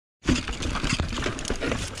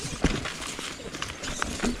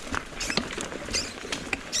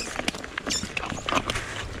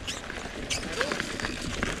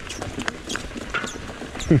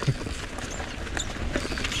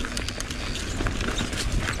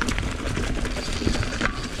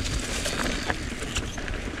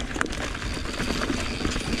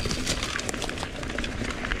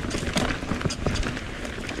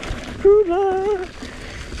Kubla!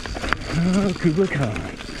 Oh, Kubla Khan.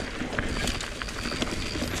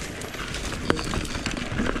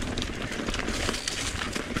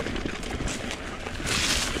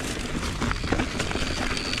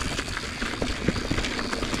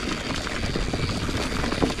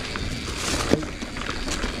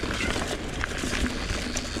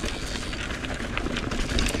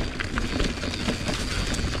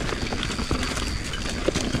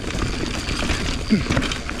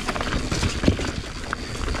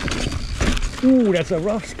 Ooh, that's a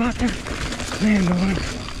rough spot there. Man, going.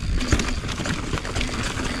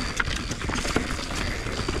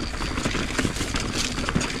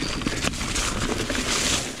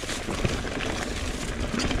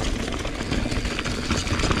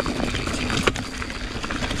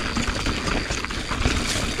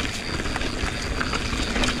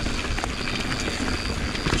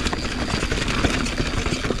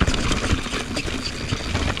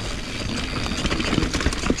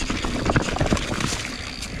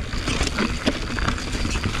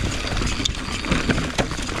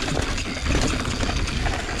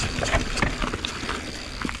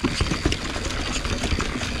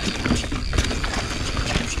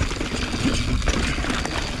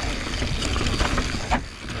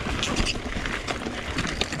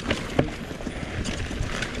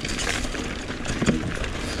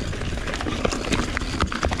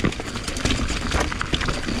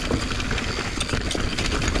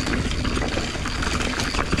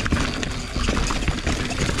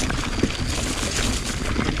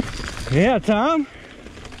 Yeah, Tom.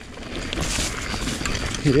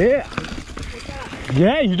 Yeah.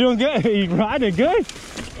 Yeah, you're doing good. You're riding good.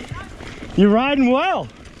 You're riding well.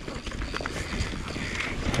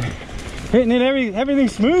 Hitting it everything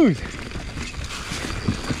smooth.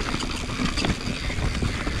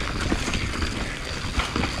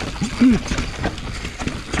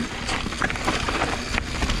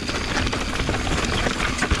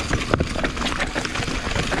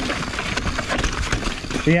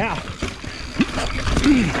 Yeah.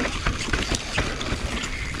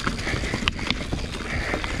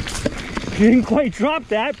 Didn't quite drop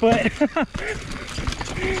that, but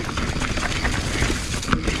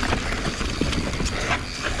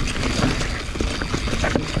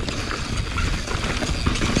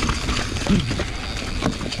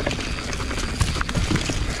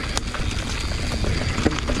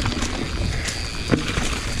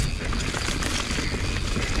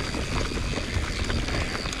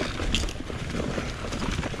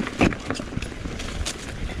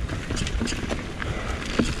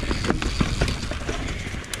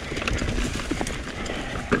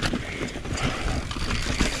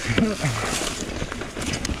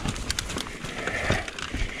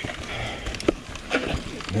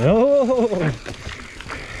oh,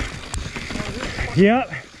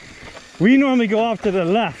 yep. We normally go off to the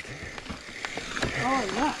left.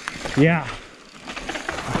 Oh, left. Yeah.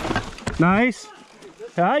 Nice.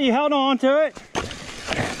 Yeah, you held on to it.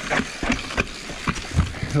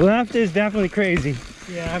 Left is definitely crazy.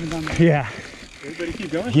 Yeah, I haven't done that. Yeah. Everybody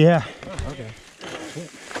keep going? Yeah. Oh, okay.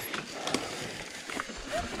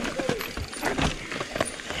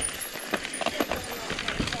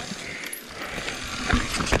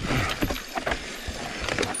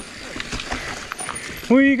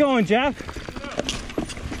 Where are you going, Jeff?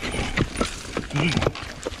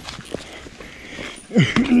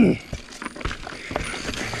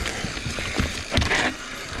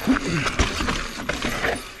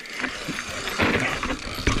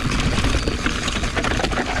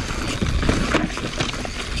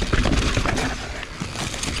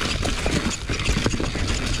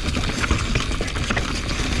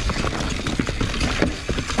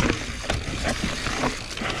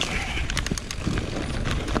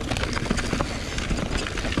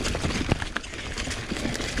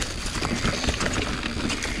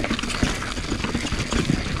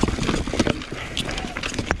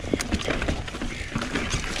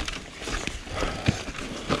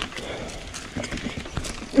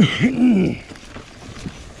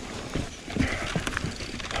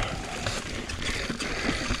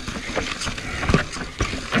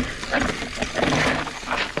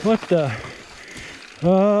 What the?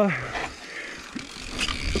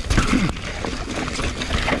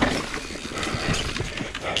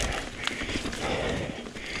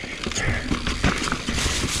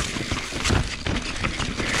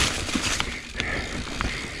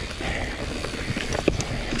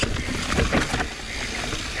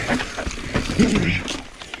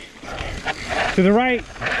 To the right.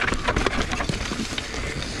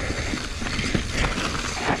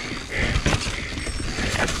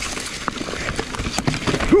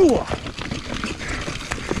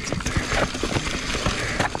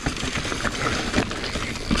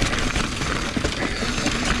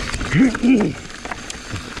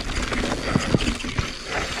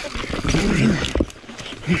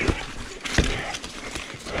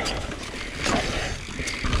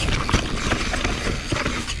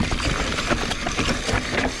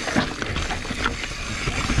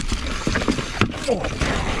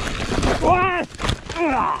 What?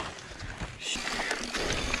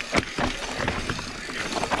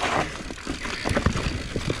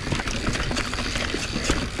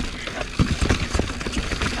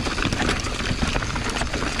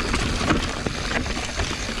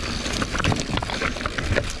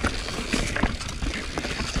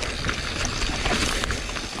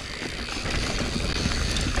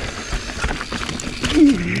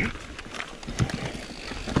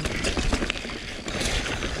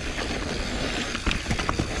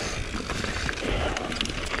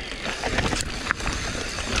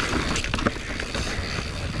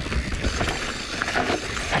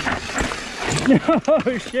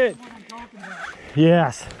 Oh shit.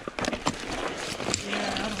 Yes.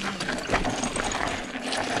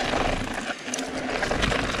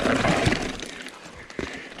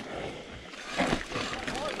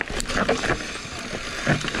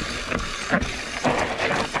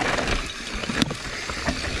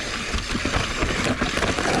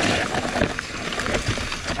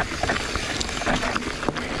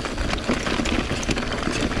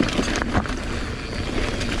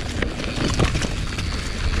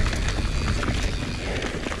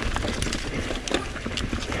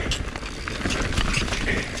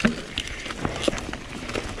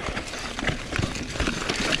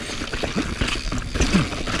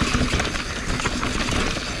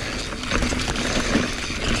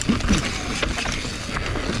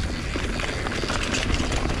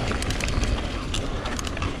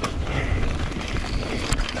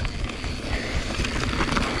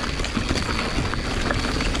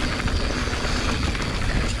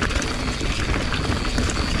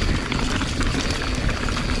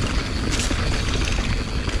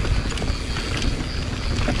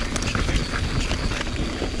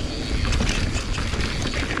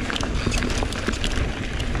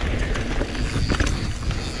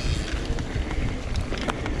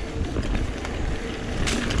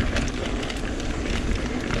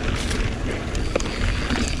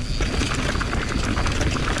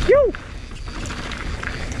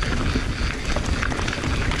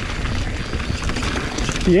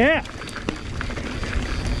 Yeah.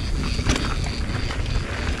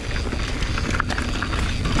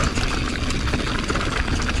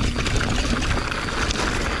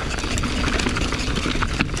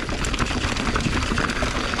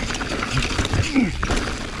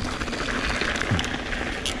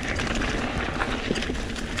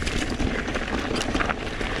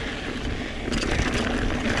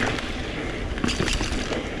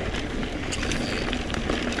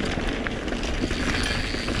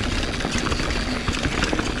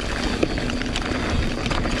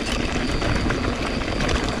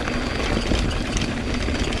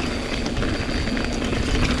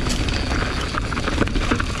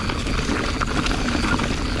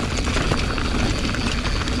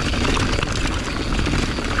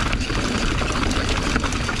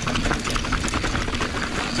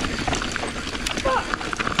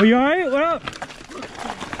 Are you alright? What up?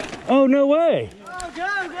 Oh, no way. Oh,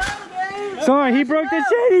 go, Dave. Sorry, he broke the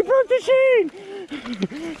chain. He broke the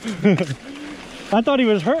chain. I thought he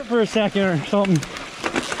was hurt for a second or something.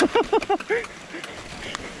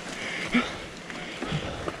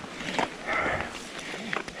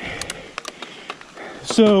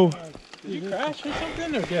 So, did you crash or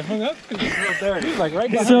something, or get hung up? He's like right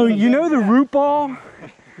behind. So you know the root ball?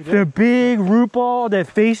 The big root ball that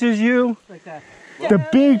faces you? Like that. The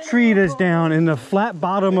big tree that's down in the flat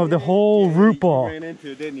bottom of the whole root ball. Ran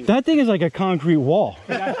into it, didn't you? That thing is like a concrete wall.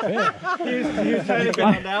 He was trying to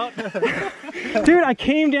bound out. Dude, I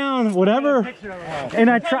came down, whatever,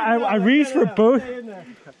 and I reached for both.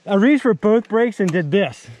 I reached for both brakes and did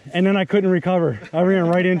this, and then I couldn't recover. I ran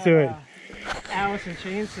right into it. Allison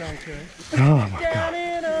chainsaw to it. Oh my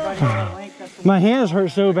god. My hands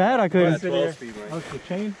hurt so bad I couldn't. 12 speed, right? Oh, it's the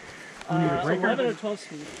chain? You need a breaker? 11 or 12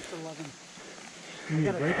 speed. It's 11. You need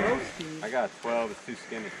a breaker? I got 12, it's too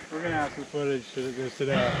skinny. We're going to have some footage of this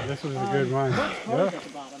today. This was a good one.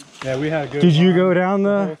 Yeah, we had a good Did you one. go down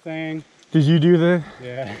The whole the thing. Did you do the?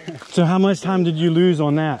 Yeah. So how much time did you lose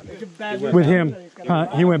on that? With him?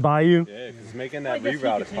 He went by you? Yeah, because making that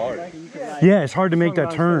reroute is hard. Yeah, it's hard to make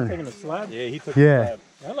that turn. Taking a slab. Yeah, he took Yeah. the slab.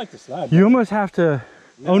 I like the slab. You almost have to...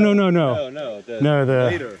 Oh, no. No, the...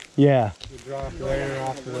 later. Yeah. You drop later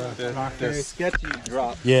off the rock The face. sketchy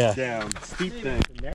drop Yeah. down. Steep thing.